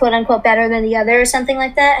is quote unquote better than the other or something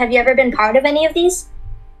like that? Have you ever been part of any of these?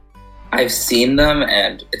 I've seen them,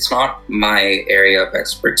 and it's not my area of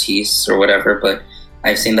expertise or whatever, but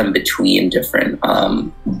I've seen them between different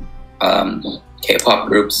K-pop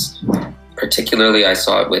groups. Particularly, I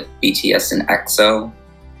saw it with BTS and EXO,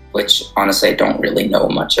 which honestly I don't really know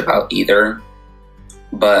much about either.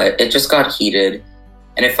 But it just got heated,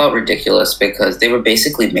 and it felt ridiculous because they were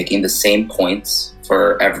basically making the same points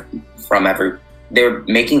they were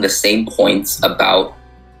making the same points about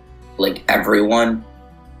like everyone,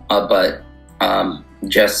 but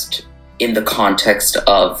just in the context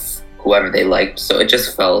of whoever they liked. So it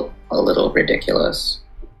just felt a little ridiculous.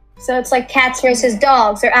 So it's like cats versus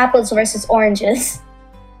dogs or apples versus oranges.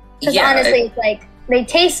 Because honestly, it's like they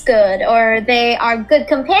taste good or they are good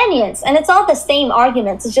companions, and it's all the same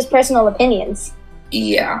arguments. It's just personal opinions.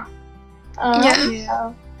 Yeah.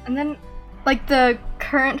 And then like the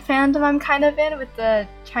current fandom I'm kind of in with the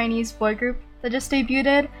Chinese boy group that just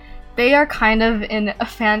debuted, they are kind of in a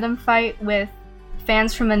fandom fight with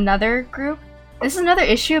fans from another group. This is another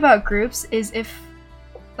issue about groups, is if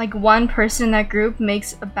like one person in that group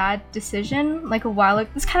makes a bad decision, like a while ago.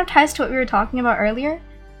 This kind of ties to what we were talking about earlier.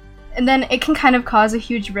 and then it can kind of cause a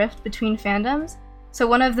huge rift between fandoms. So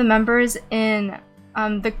one of the members in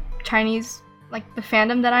the Chinese, like the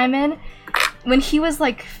fandom that I'm in, when he was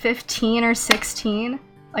like 15 or 16,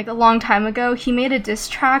 like a long time ago, he made a diss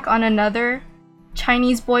track on another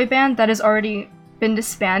Chinese boy band that has already been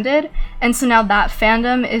disbanded, and so now that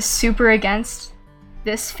fandom is super against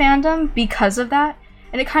this fandom because of that.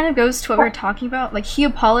 And it kind of goes to what we were talking about, like he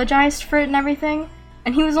apologized for it and everything,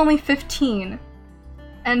 and he was only 15,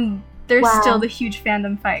 and there's still the huge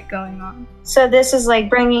fandom fight going on. So this is like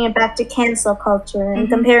bringing it back to cancel culture and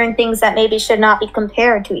comparing things that maybe should not be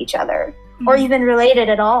compared to each other or even related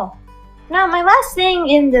at all. Now, my last thing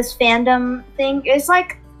in this fandom thing is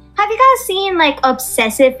like, have you guys seen like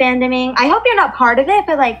obsessive fandoming? I hope you're not part of it,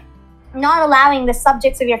 but like not allowing the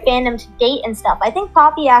subjects of your fandom to date and stuff. I think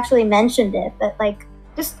Poppy actually mentioned it, but like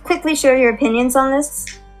just quickly share your opinions on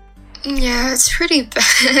this. Yeah, it's pretty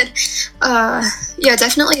bad. Yeah,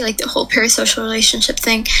 definitely like the whole parasocial relationship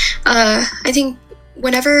thing. I think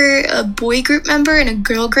whenever a boy group member and a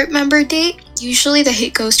girl group member date, usually the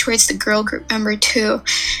hate goes towards the girl group member too.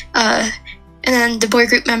 And then the boy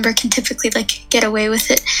group member can typically like get away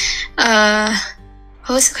with it. What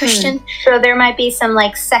was the question? So there might be some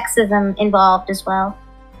like sexism involved as well.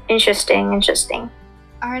 Interesting.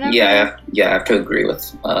 Yeah, I have to agree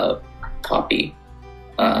with Poppy.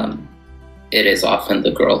 It is often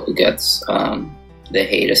the girl who gets the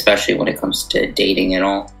hate, especially when it comes to dating and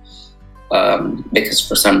all. Because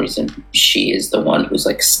for some reason, she is the one who's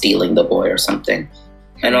like stealing the boy or something.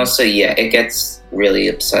 And also, yeah, it gets really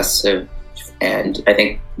obsessive. And I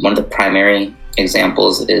think one of the primary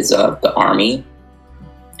examples is the army.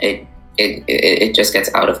 It just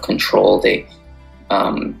gets out of control. They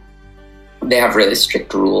have really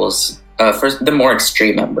strict rules. For the more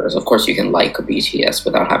extreme members, of course, you can like a BTS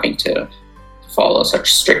without having to follow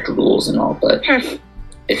such strict rules and all, but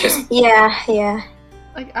it just... Yeah.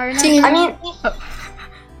 Like, I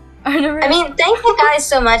mean, thank you guys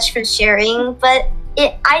so much for sharing, but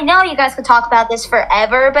I know you guys could talk about this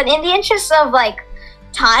forever, but in the interest of, like,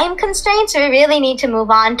 time constraints, we really need to move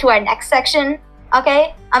on to our next section,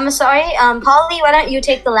 okay? I'm sorry, Polly, why don't you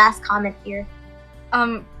take the last comment here?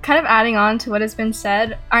 Kind of adding on to what has been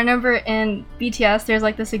said, I remember in BTS, there's,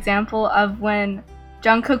 like, this example of when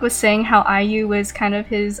Jungkook was saying how IU was kind of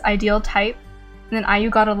his ideal type, and then IU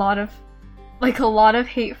got a lot of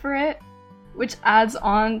hate for it, which adds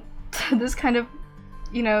on to this kind of,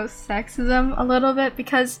 sexism a little bit,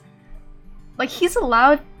 because, like, he's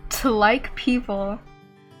allowed to like people.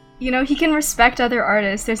 He can respect other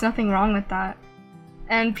artists, there's nothing wrong with that.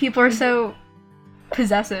 And people are so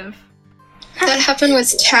possessive. That happened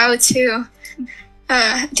with Tao, too.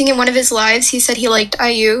 I think in one of his lives, he said he liked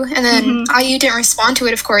IU, and then IU didn't respond to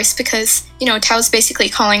it, of course, because, Tao's basically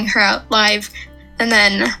calling her out live, and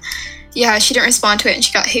then, yeah, she didn't respond to it, and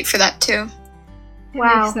she got hate for that, too.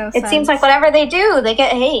 Wow. It seems like whatever they do, they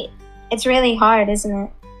get hate. It's really hard, isn't it?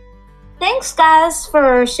 Thanks, guys,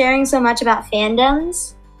 for sharing so much about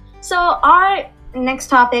fandoms. So our next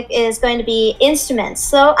topic is going to be instruments.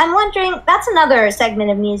 So I'm wondering, that's another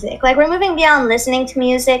segment of music. Like, we're moving beyond listening to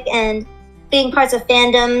music and being parts of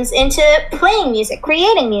fandoms into playing music,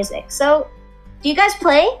 creating music. So, do you guys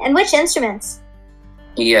play? And which instruments?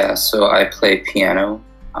 Yeah, so I play piano,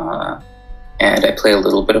 and I play a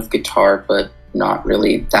little bit of guitar, but not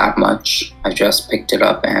really that much. I just picked it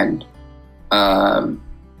up, and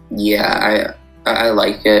yeah, I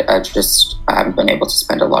like it. I haven't been able to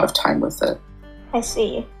spend a lot of time with it. I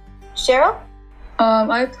see. Cheryl?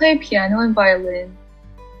 I play piano and violin.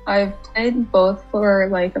 I've played both for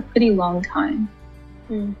like a pretty long time.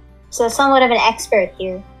 So somewhat of an expert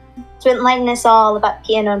here. To enlighten us all about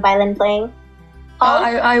piano and violin playing.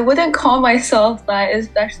 I wouldn't call myself that,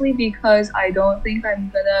 especially because I don't think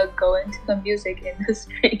I'm gonna go into the music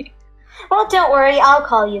industry. Well, don't worry, I'll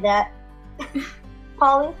call you that.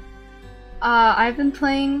 Polly? I've been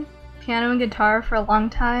playing piano and guitar for a long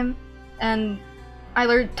time, and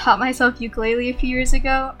I taught myself ukulele a few years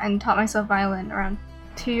ago, and taught myself violin around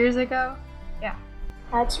 2 years ago. Yeah.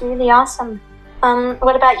 That's really awesome.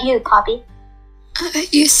 What about you, Poppy? I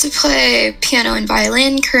used to play piano and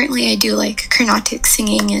violin. Currently, I do like Carnatic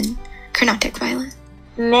singing and Carnatic violin.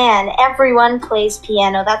 Man, everyone plays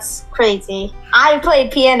piano. That's crazy. I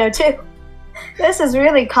played piano too. This is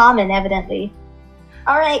really common, evidently.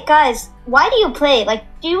 Alright, guys, why do you play? Like,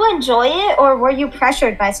 do you enjoy it, or were you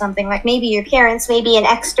pressured by something? Like maybe your parents, maybe an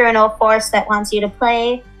external force that wants you to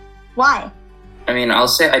play? Why? I mean, I'll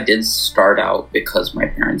say I did start out because my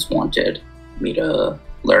parents wanted me to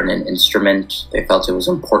learn an instrument. They felt it was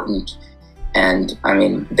important. And I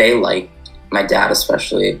mean, my dad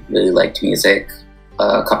especially really liked music.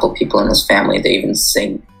 a couple people in his family, they even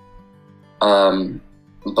sing.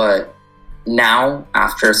 But now,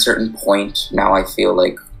 after a certain point, now I feel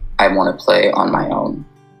like I want to play on my own.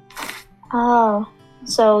 Oh,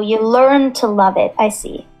 so you learn to love it. I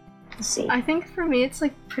see. I think for me it's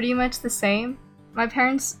like pretty much the same. My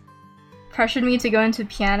parents pressured me to go into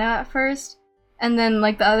piano at first, and then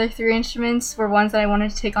like the other 3 instruments were ones that I wanted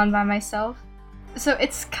to take on by myself. So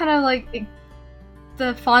it's kind of like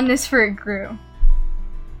the fondness for it grew.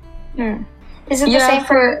 Is it the same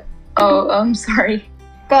for... Oh, I'm sorry.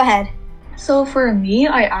 Go ahead. So for me,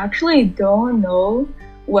 I actually don't know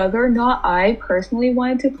whether or not I personally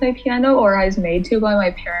wanted to play piano or I was made to by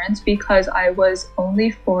my parents, because I was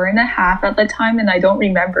only 4.5 at the time and I don't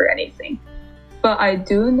remember anything. But I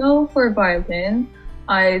do know for violin,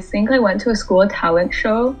 I think I went to a school talent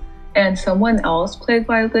show and someone else played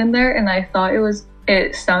violin there, and I thought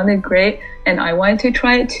it sounded great and I wanted to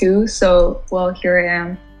try it too, so well, here I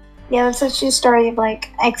am. Yeah, that's a true story of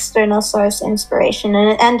like external source inspiration, and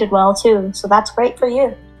it ended well too, so that's great for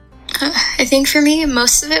you. I think for me,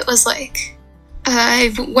 most of it was like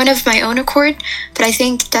I went of my own accord, but I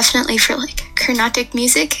think definitely for like Carnatic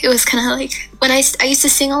music, it was kind of like when I used to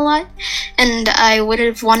sing a lot, and I would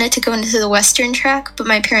have wanted to go into the Western track, but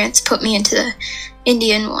my parents put me into the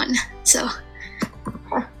Indian one, so...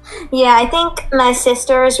 Yeah, I think my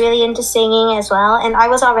sister is really into singing as well, and I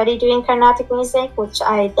was already doing Carnatic music, which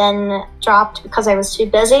I then dropped because I was too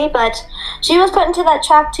busy, but she was put into that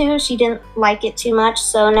track too. She didn't like it too much,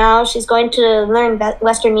 so now she's going to learn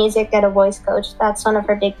Western music at a voice coach. That's one of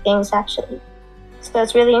her big things, actually. So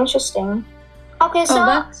it's really interesting. Okay,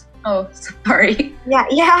 so... Sorry.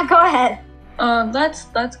 Yeah, go ahead.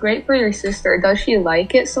 That's great for your sister. Does she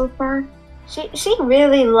like it so far? She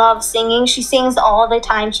really loves singing. She sings all the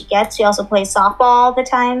time she gets. She also plays softball all the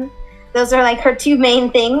time. Those are like her 2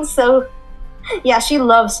 main things. So yeah, she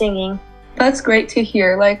loves singing. That's great to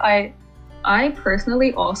hear. Like I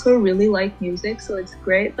personally also really like music, so it's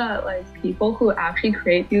great that like people who actually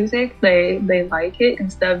create music, they like it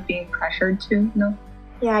instead of being pressured to, you know?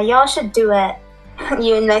 Yeah, y'all should do it.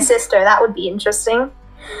 You and my sister, that would be interesting.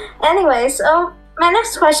 Anyway, so my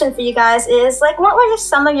next question for you guys is, like, what were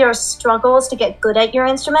some of your struggles to get good at your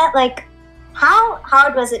instrument? Like, how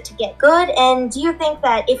hard was it to get good? And do you think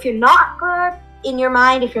that if you're not good, in your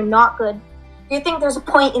mind, if you're not good, do you think there's a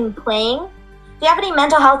point in playing? Do you have any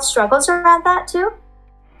mental health struggles around that too?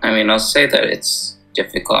 I mean, I'll say that it's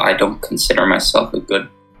difficult. I don't consider myself a good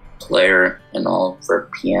player and all for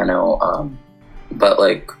piano, but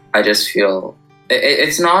like, I just feel...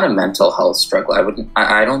 It's not a mental health struggle.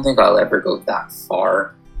 I don't think I'll ever go that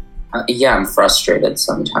far. Yeah, I'm frustrated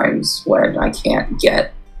sometimes when I can't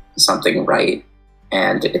get something right,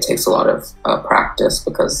 and it takes a lot of practice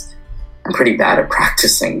because I'm pretty bad at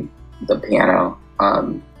practicing the piano.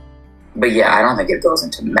 But yeah, I don't think it goes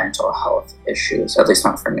into mental health issues, at least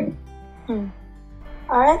not for me. All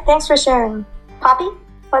right, thanks for sharing. Poppy,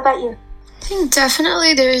 what about you? I think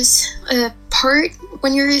definitely there's a part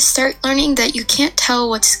when you start learning that you can't tell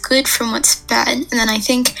what's good from what's bad. And then I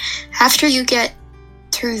think after you get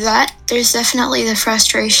through that, there's definitely the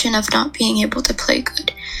frustration of not being able to play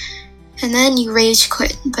good. And then you rage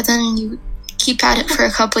quit, but then you keep at it for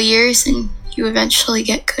a couple years and you eventually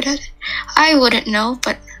get good at it. I wouldn't know,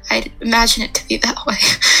 but I'd imagine it to be that way.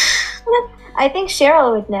 I think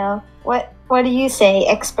Cheryl would know. What do you say,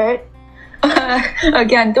 expert?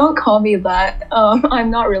 Again, don't call me that. I'm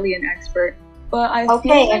not really an expert, but I feel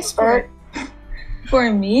like expert.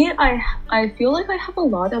 For me, I feel like I have a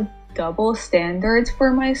lot of double standards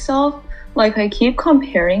for myself. Like I keep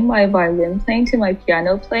comparing my violin playing to my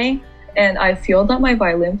piano playing, and I feel that my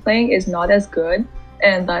violin playing is not as good,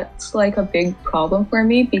 and that's like a big problem for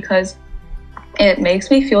me because it makes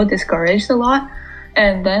me feel discouraged a lot.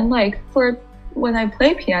 And then like when I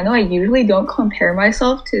play piano, I usually don't compare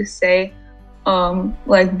myself to say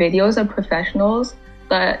like videos of professionals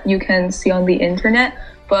that you can see on the internet,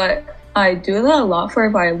 but I do that a lot for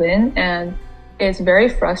violin, and it's very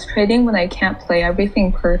frustrating when I can't play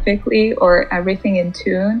everything perfectly or everything in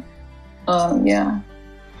tune. Yeah.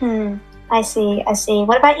 I see.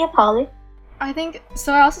 What about you, Polly? I think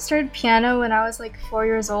so. I also started piano when I was like 4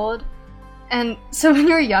 years old, and so when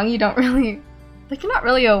you're young, you don't really you're not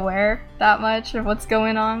really aware that much of what's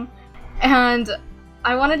going on, and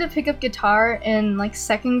I wanted to pick up guitar in like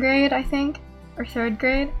 2nd grade, I think, or 3rd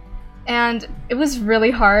grade, and it was really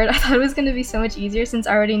hard. I thought it was going to be so much easier since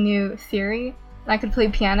I already knew theory and I could play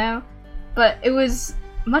piano, but it was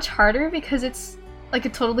much harder because it's like a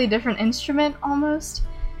totally different instrument almost,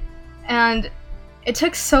 and it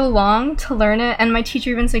took so long to learn it, and my teacher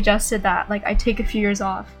even suggested that like I take a few years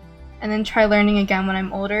off and then try learning again when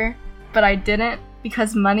I'm older. But I didn't,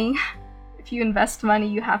 because money. If you invest money,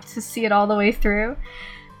 you have to see it all the way through.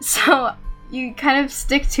 So you kind of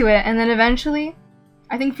stick to it, and then eventually,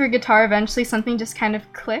 I think for guitar, eventually something just kind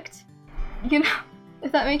of clicked, you know,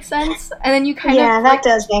 if that makes sense. And then you kind of... Yeah, that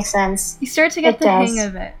does make sense. You start to get the hang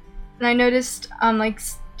of it. And I noticed,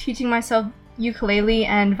 teaching myself ukulele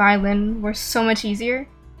and violin were so much easier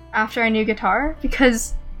after I knew guitar,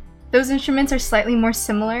 because those instruments are slightly more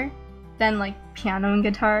similar than, like, piano and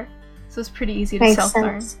guitar. So it's pretty easy to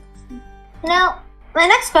self-learn. Now, my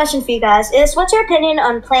next question for you guys is, what's your opinion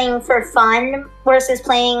on playing for fun versus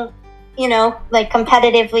playing, you know, like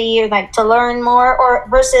competitively or like to learn more, or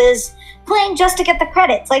versus playing just to get the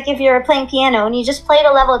credits? Like if you're playing piano and you just play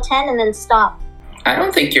to level 10 and then stop. I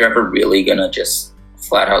don't think you're ever really gonna just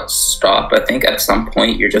flat out stop. I think at some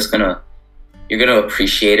point you're gonna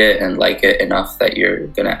appreciate it and like it enough that you're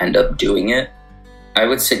gonna end up doing it. I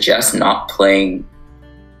would suggest not playing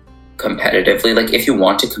competitively. Like if you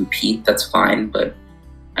want to compete, that's fine, but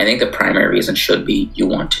I think the primary reason should be you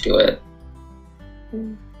want to do it.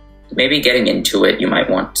 Maybe getting into it, you might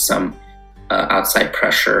want some outside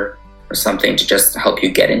pressure or something to just help you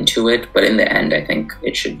get into it, but in the end I think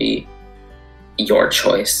it should be your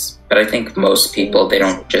choice. But I think most people, they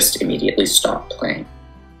don't just immediately stop playing.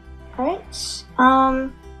 Alright.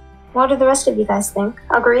 What do the rest of you guys think?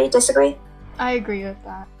 Agree? Disagree? I agree with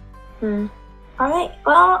that. Alright,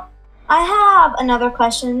 well, I have another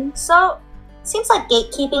question. So, it seems like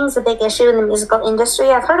gatekeeping is a big issue in the musical industry.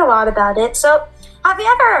 I've heard a lot about it. So, have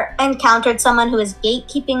you ever encountered someone who is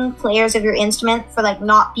gatekeeping players of your instrument for like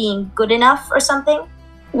not being good enough or something?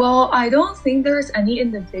 Well, I don't think there's any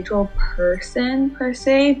individual person per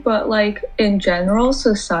se, but like in general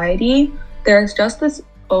society, there's just this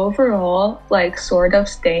overall like sort of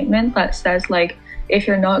statement that says like, if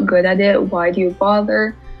you're not good at it, why do you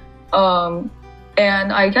bother?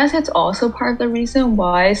 And I guess it's also part of the reason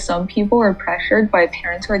why some people are pressured by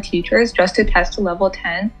parents or teachers just to test to level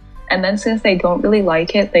 10. And then since they don't really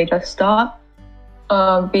like it, they just stop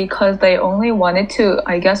because they only wanted to,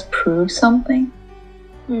 I guess, prove something.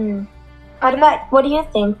 What do you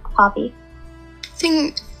think, Poppy? I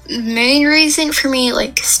think the main reason for me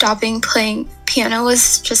like stopping playing piano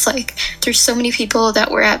was just like there's so many people that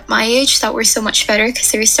were at my age that were so much better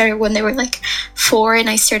because they started when they were like 4 and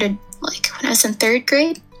I started like when I was in 3rd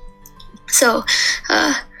grade. So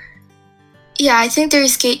yeah, I think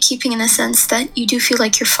there's gatekeeping in the sense that you do feel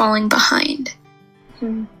like you're falling behind.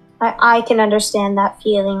 I can understand that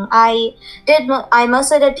feeling. I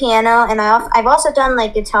mostly did piano, and I've also done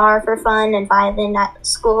like guitar for fun and violin at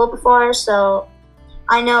school before, so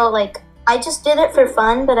I know like I just did it for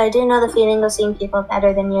fun, but I do know the feeling of seeing people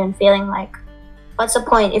better than you and feeling like, what's the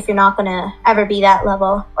point if you're not gonna ever be that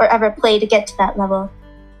level or ever play to get to that level?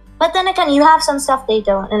 But then again, you have some stuff they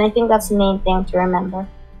don't, and I think that's the main thing to remember.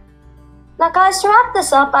 Now guys, to wrap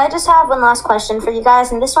this up, I just have one last question for you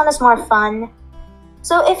guys, and this one is more fun.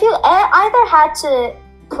 So if you either had to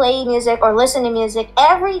play music or listen to music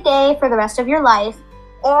every day for the rest of your life,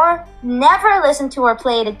 or never listen to or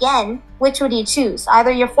play it again, which would you choose?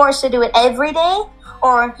 Either you're forced to do it every day,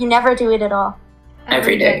 or you never do it at all.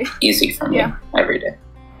 Every day. Easy for me. Yeah. Every day.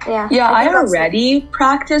 Yeah, I already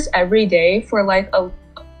practice every day for like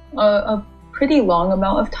a pretty long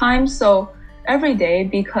amount of time, so every day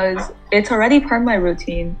because it's already part of my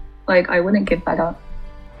routine. Like I wouldn't give that up.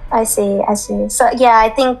 I see. So yeah, I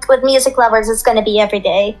think with music lovers, it's going to be every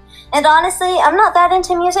day. And honestly, I'm not that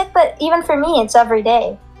into music, but even for me, it's every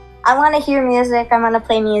day. I want to hear music. I want to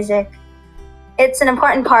play music. It's an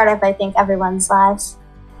important part of, I think, everyone's lives.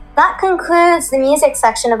 That concludes the music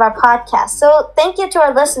section of our podcast. So thank you to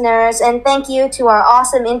our listeners, and thank you to our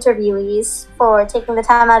awesome interviewees for taking the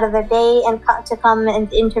time out of their day and to come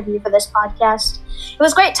and interview for this podcast. It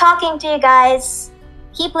was great talking to you guys.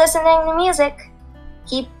 Keep listening to music.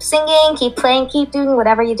 Keep singing, keep playing, keep doing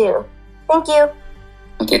whatever you do. Thank you.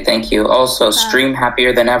 Okay, thank you. Also, stream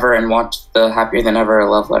Happier Than Ever and watch the Happier Than Ever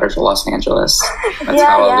Love Letter to Los Angeles. That's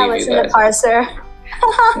how I'll leave listen you to guys.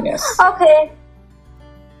 Parser. Yes. Okay.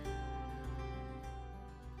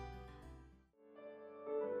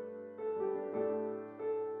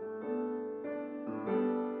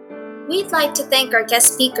 We'd like to thank our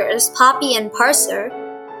guest speakers, Poppy and Parser,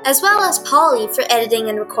 as well as Polly for editing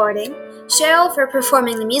and recording, Cheryl for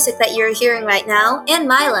performing the music that you're hearing right now, and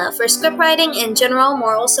Mila for scriptwriting and general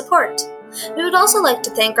moral support. We would also like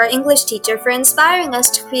to thank our English teacher for inspiring us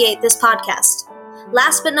to create this podcast.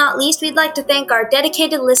 Last but not least, we'd like to thank our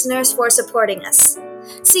dedicated listeners for supporting us.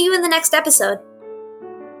 See you in the next episode.